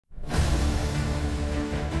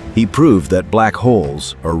He proved that black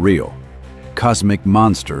holes are real, cosmic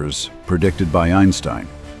monsters predicted by Einstein,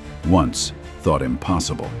 once thought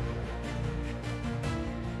impossible.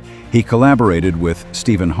 He collaborated with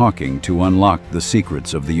Stephen Hawking to unlock the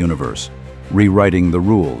secrets of the universe, rewriting the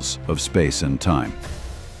rules of space and time.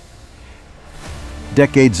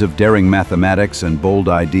 Decades of daring mathematics and bold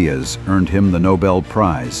ideas earned him the Nobel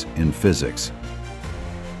Prize in physics.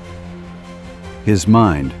 His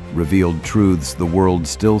mind revealed truths the world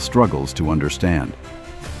still struggles to understand.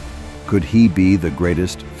 Could he be the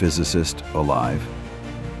greatest physicist alive?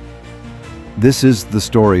 This is the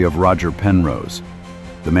story of Roger Penrose,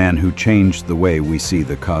 the man who changed the way we see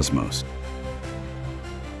the cosmos.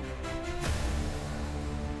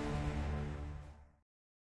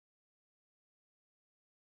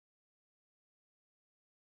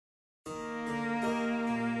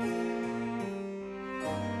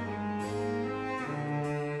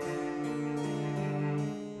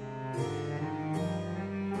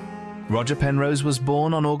 Roger Penrose was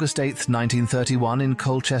born on August 8, 1931 in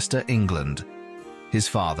Colchester, England. His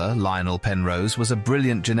father, Lionel Penrose, was a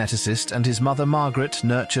brilliant geneticist, and his mother, Margaret,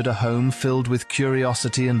 nurtured a home filled with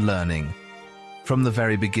curiosity and learning. From the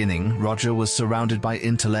very beginning, Roger was surrounded by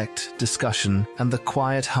intellect, discussion, and the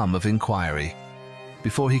quiet hum of inquiry.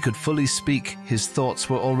 Before he could fully speak, his thoughts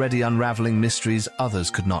were already unraveling mysteries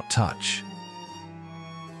others could not touch.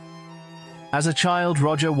 As a child,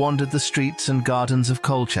 Roger wandered the streets and gardens of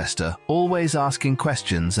Colchester, always asking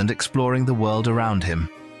questions and exploring the world around him.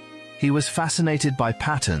 He was fascinated by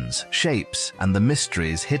patterns, shapes, and the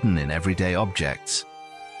mysteries hidden in everyday objects.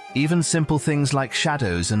 Even simple things like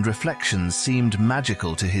shadows and reflections seemed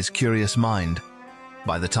magical to his curious mind.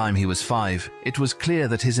 By the time he was 5, it was clear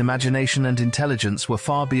that his imagination and intelligence were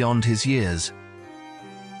far beyond his years.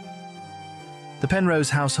 The Penrose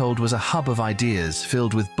household was a hub of ideas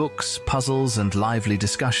filled with books, puzzles, and lively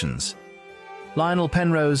discussions. Lionel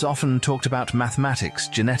Penrose often talked about mathematics,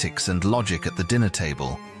 genetics, and logic at the dinner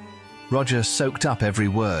table. Roger soaked up every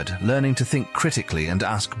word, learning to think critically and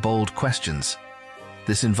ask bold questions.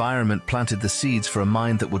 This environment planted the seeds for a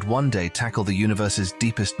mind that would one day tackle the universe's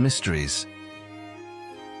deepest mysteries.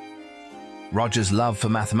 Roger's love for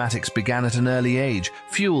mathematics began at an early age,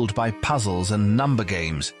 fueled by puzzles and number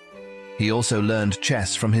games. He also learned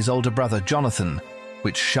chess from his older brother Jonathan,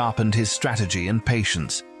 which sharpened his strategy and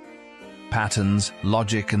patience. Patterns,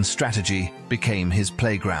 logic, and strategy became his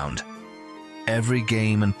playground. Every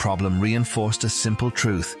game and problem reinforced a simple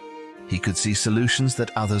truth: he could see solutions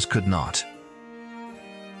that others could not.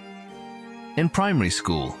 In primary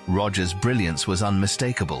school, Roger's brilliance was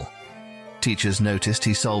unmistakable. Teachers noticed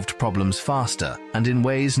he solved problems faster and in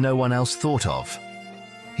ways no one else thought of.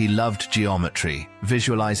 He loved geometry,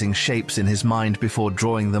 visualizing shapes in his mind before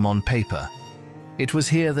drawing them on paper. It was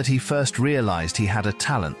here that he first realized he had a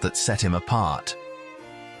talent that set him apart.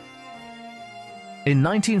 In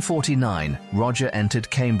 1949, Roger entered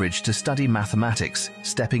Cambridge to study mathematics,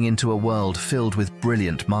 stepping into a world filled with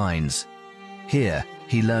brilliant minds. Here,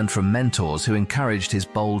 he learned from mentors who encouraged his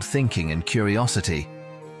bold thinking and curiosity.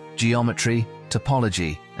 Geometry,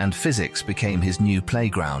 topology, and physics became his new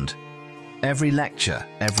playground. Every lecture,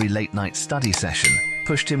 every late-night study session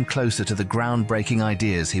pushed him closer to the groundbreaking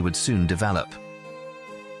ideas he would soon develop.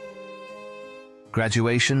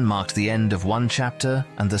 Graduation marked the end of one chapter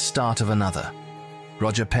and the start of another.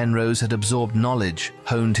 Roger Penrose had absorbed knowledge,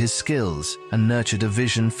 honed his skills, and nurtured a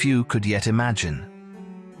vision few could yet imagine.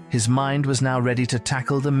 His mind was now ready to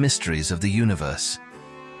tackle the mysteries of the universe.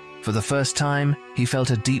 For the first time, he felt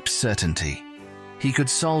a deep certainty. He could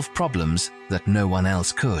solve problems that no one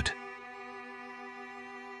else could.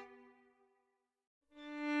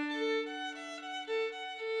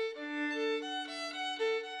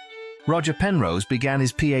 Roger Penrose began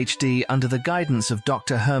his PhD under the guidance of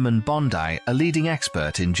Dr. Herman Bondi, a leading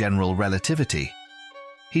expert in general relativity.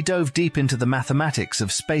 He dove deep into the mathematics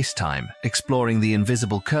of space-time, exploring the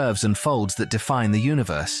invisible curves and folds that define the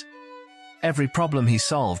universe. Every problem he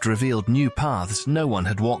solved revealed new paths no one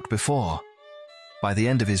had walked before. By the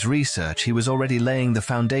end of his research, he was already laying the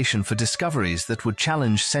foundation for discoveries that would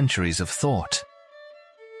challenge centuries of thought.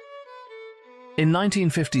 In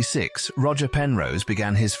 1956, Roger Penrose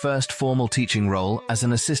began his first formal teaching role as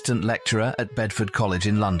an assistant lecturer at Bedford College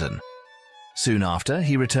in London. Soon after,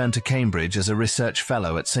 he returned to Cambridge as a research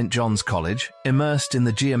fellow at St. John's College, immersed in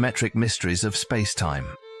the geometric mysteries of space-time.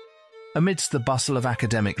 Amidst the bustle of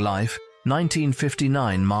academic life,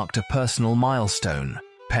 1959 marked a personal milestone.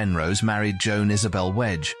 Penrose married Joan Isabel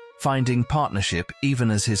Wedge, finding partnership even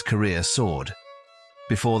as his career soared.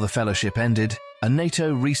 Before the fellowship ended, A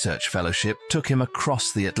NATO research fellowship took him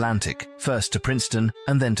across the Atlantic, first to Princeton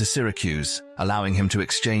and then to Syracuse, allowing him to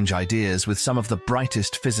exchange ideas with some of the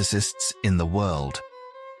brightest physicists in the world.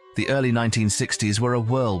 The early 1960s were a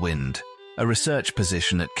whirlwind, a research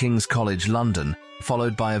position at King's College London,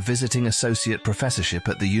 followed by a visiting associate professorship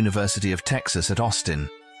at the University of Texas at Austin.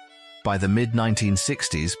 By the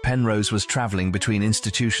mid-1960s, Penrose was traveling between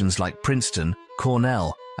institutions like Princeton,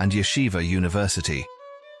 Cornell, and Yeshiva University.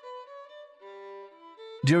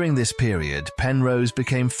 During this period, Penrose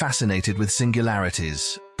became fascinated with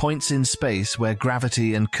singularities, points in space where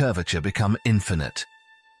gravity and curvature become infinite.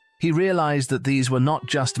 He realized that these were not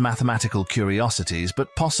just mathematical curiosities,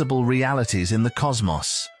 but possible realities in the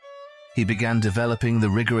cosmos. He began developing the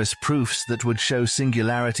rigorous proofs that would show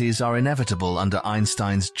singularities are inevitable under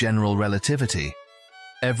Einstein's general relativity.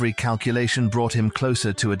 Every calculation brought him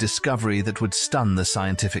closer to a discovery that would stun the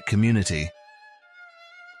scientific community.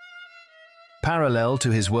 Parallel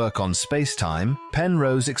to his work on space-time,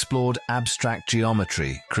 Penrose explored abstract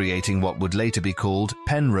geometry, creating what would later be called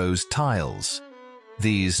Penrose tiles.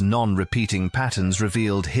 These non-repeating patterns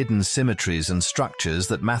revealed hidden symmetries and structures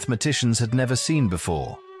that mathematicians had never seen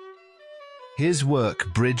before. His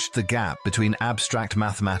work bridged the gap between abstract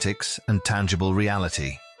mathematics and tangible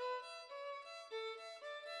reality.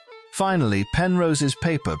 Finally, Penrose's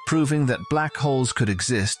paper proving that black holes could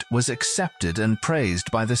exist was accepted and praised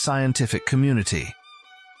by the scientific community.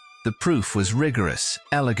 The proof was rigorous,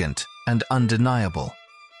 elegant, and undeniable.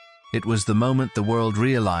 It was the moment the world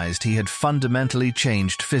realized he had fundamentally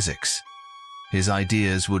changed physics. His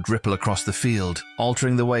ideas would ripple across the field,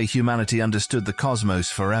 altering the way humanity understood the cosmos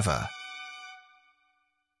forever.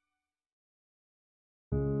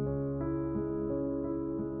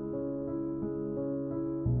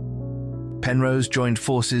 Penrose joined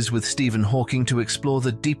forces with Stephen Hawking to explore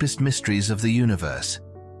the deepest mysteries of the universe.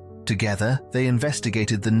 Together, they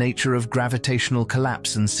investigated the nature of gravitational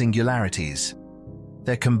collapse and singularities.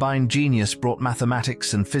 Their combined genius brought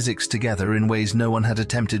mathematics and physics together in ways no one had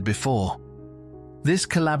attempted before. This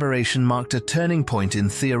collaboration marked a turning point in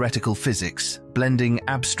theoretical physics, blending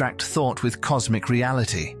abstract thought with cosmic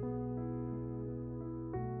reality.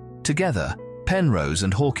 Together, Penrose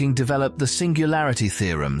and Hawking developed the singularity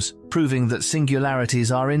theorems, proving that singularities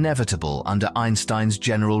are inevitable under Einstein's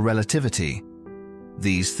general relativity.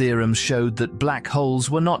 These theorems showed that black holes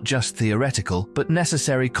were not just theoretical, but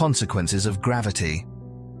necessary consequences of gravity.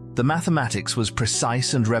 The mathematics was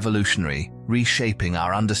precise and revolutionary, reshaping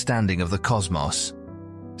our understanding of the cosmos.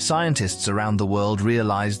 Scientists around the world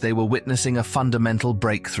realized they were witnessing a fundamental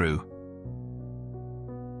breakthrough.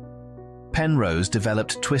 Penrose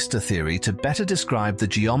developed twistor theory to better describe the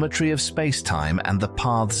geometry of space-time and the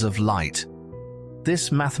paths of light.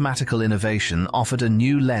 This mathematical innovation offered a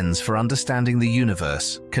new lens for understanding the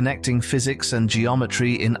universe, connecting physics and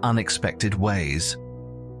geometry in unexpected ways.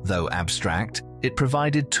 Though abstract, it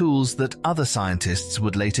provided tools that other scientists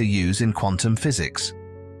would later use in quantum physics.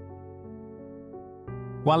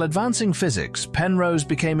 While advancing physics, Penrose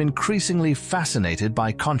became increasingly fascinated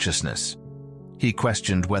by consciousness. He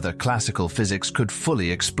questioned whether classical physics could fully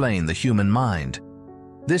explain the human mind.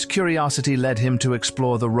 This curiosity led him to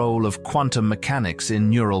explore the role of quantum mechanics in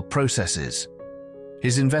neural processes.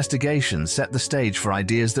 His investigation set the stage for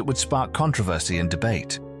ideas that would spark controversy and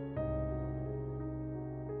debate.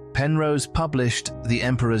 Penrose published The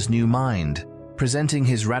Emperor's New Mind, presenting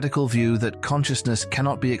his radical view that consciousness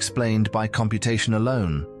cannot be explained by computation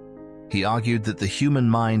alone. He argued that the human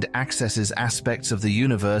mind accesses aspects of the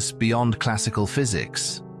universe beyond classical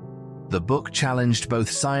physics. The book challenged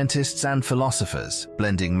both scientists and philosophers,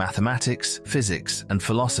 blending mathematics, physics, and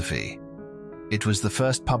philosophy. It was the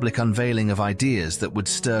first public unveiling of ideas that would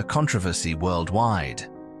stir controversy worldwide.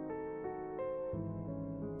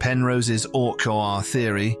 Penrose's Ork-OR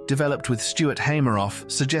theory, developed with Stuart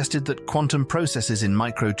Hameroff, suggested that quantum processes in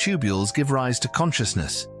microtubules give rise to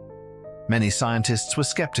consciousness. Many scientists were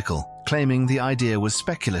skeptical, claiming the idea was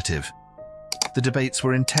speculative. The debates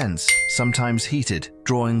were intense, sometimes heated,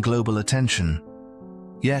 drawing global attention.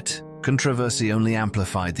 Yet, controversy only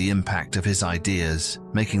amplified the impact of his ideas,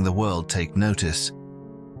 making the world take notice.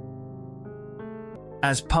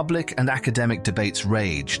 As public and academic debates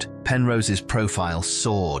raged, Penrose's profile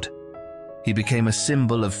soared. He became a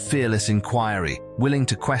symbol of fearless inquiry, willing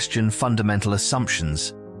to question fundamental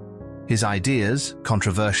assumptions. His ideas,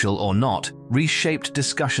 controversial or not, reshaped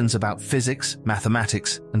discussions about physics,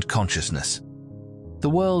 mathematics, and consciousness. The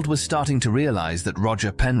world was starting to realize that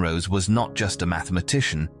Roger Penrose was not just a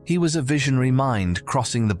mathematician, he was a visionary mind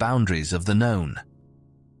crossing the boundaries of the known.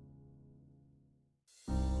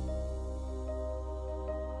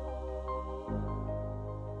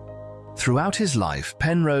 Throughout his life,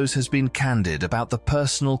 Penrose has been candid about the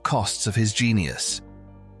personal costs of his genius.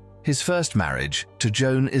 His first marriage, to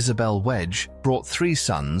Joan Isabel Wedge, brought 3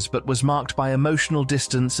 sons but was marked by emotional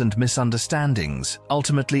distance and misunderstandings,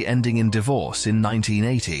 ultimately ending in divorce in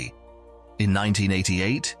 1980. In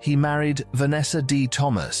 1988, he married Vanessa D.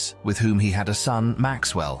 Thomas, with whom he had a son,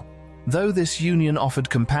 Maxwell. Though this union offered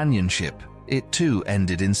companionship, it too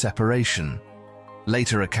ended in separation.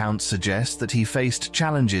 Later accounts suggest that he faced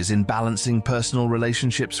challenges in balancing personal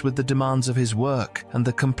relationships with the demands of his work, and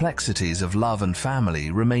the complexities of love and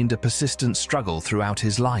family remained a persistent struggle throughout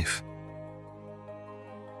his life.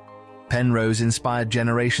 Penrose inspired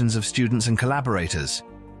generations of students and collaborators.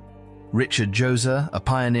 Richard Josser, a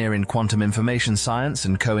pioneer in quantum information science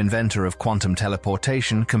and co-inventor of quantum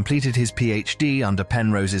teleportation, completed his PhD under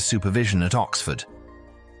Penrose's supervision at Oxford.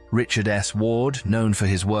 Richard S. Ward, known for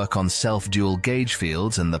his work on self-dual gauge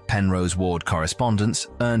fields and the Penrose-Ward correspondence,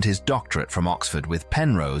 earned his doctorate from Oxford with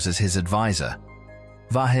Penrose as his advisor.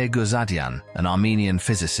 Vahe Guzadian, an Armenian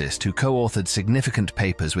physicist who co-authored significant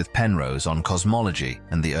papers with Penrose on cosmology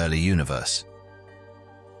and the early universe.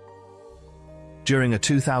 During a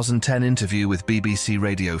 2010 interview with BBC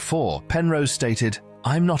Radio 4, Penrose stated,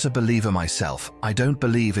 "I'm not a believer myself. I don't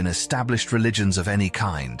believe in established religions of any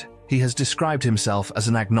kind." He has described himself as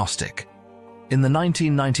an agnostic. In the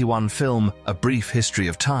 1991 film A Brief History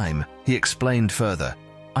of Time, he explained further,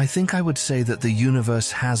 "I think I would say that the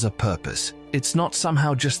universe has a purpose. It's not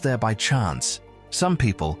somehow just there by chance. Some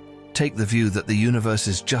people take the view that the universe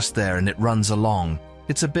is just there and it runs along.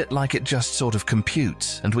 It's a bit like it just sort of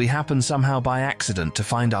computes, and we happen somehow by accident to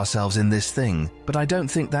find ourselves in this thing. But I don't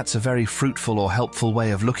think that's a very fruitful or helpful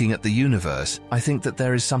way of looking at the universe. I think that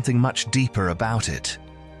there is something much deeper about it."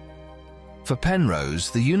 For Penrose,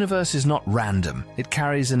 the universe is not random. It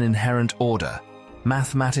carries an inherent order.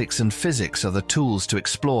 Mathematics and physics are the tools to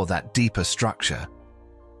explore that deeper structure.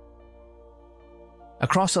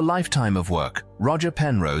 Across a lifetime of work, Roger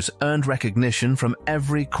Penrose earned recognition from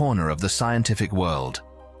every corner of the scientific world.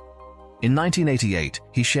 In 1988,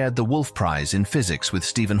 he shared the Wolf Prize in physics with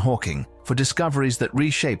Stephen Hawking for discoveries that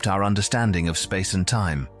reshaped our understanding of space and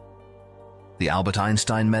time. The Albert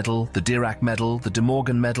Einstein Medal, the Dirac Medal, the De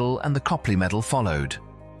Morgan Medal, and the Copley Medal followed.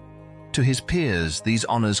 To his peers, these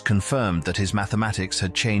honors confirmed that his mathematics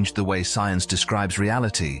had changed the way science describes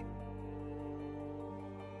reality.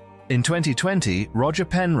 In 2020, Roger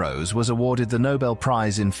Penrose was awarded the Nobel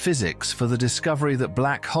Prize in Physics for the discovery that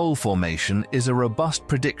black hole formation is a robust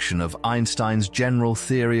prediction of Einstein's general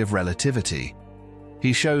theory of relativity.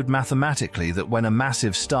 He showed mathematically that when a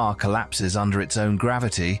massive star collapses under its own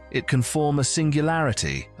gravity, it can form a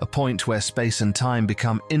singularity, a point where space and time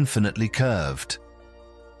become infinitely curved.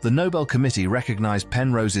 The Nobel Committee recognized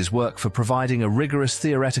Penrose's work for providing a rigorous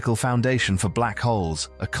theoretical foundation for black holes,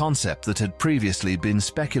 a concept that had previously been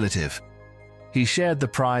speculative. He shared the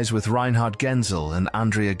prize with Reinhard Genzel and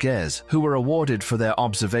Andrea Ghez, who were awarded for their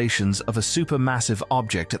observations of a supermassive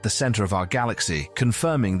object at the center of our galaxy,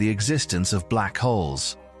 confirming the existence of black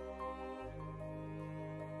holes.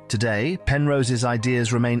 Today, Penrose's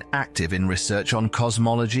ideas remain active in research on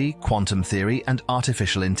cosmology, quantum theory, and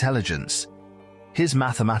artificial intelligence. His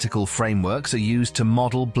mathematical frameworks are used to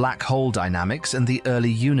model black hole dynamics and the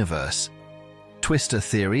early universe. Twistor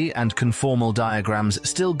theory and conformal diagrams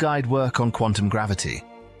still guide work on quantum gravity.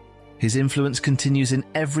 His influence continues in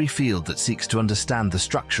every field that seeks to understand the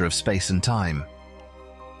structure of space and time.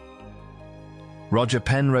 Roger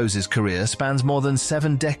Penrose's career spans more than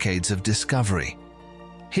 7 decades of discovery.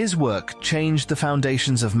 His work changed the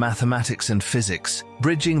foundations of mathematics and physics,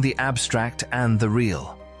 bridging the abstract and the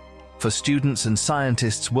real. For students and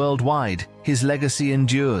scientists worldwide, his legacy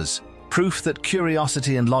endures, proof that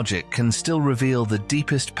curiosity and logic can still reveal the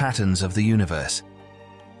deepest patterns of the universe.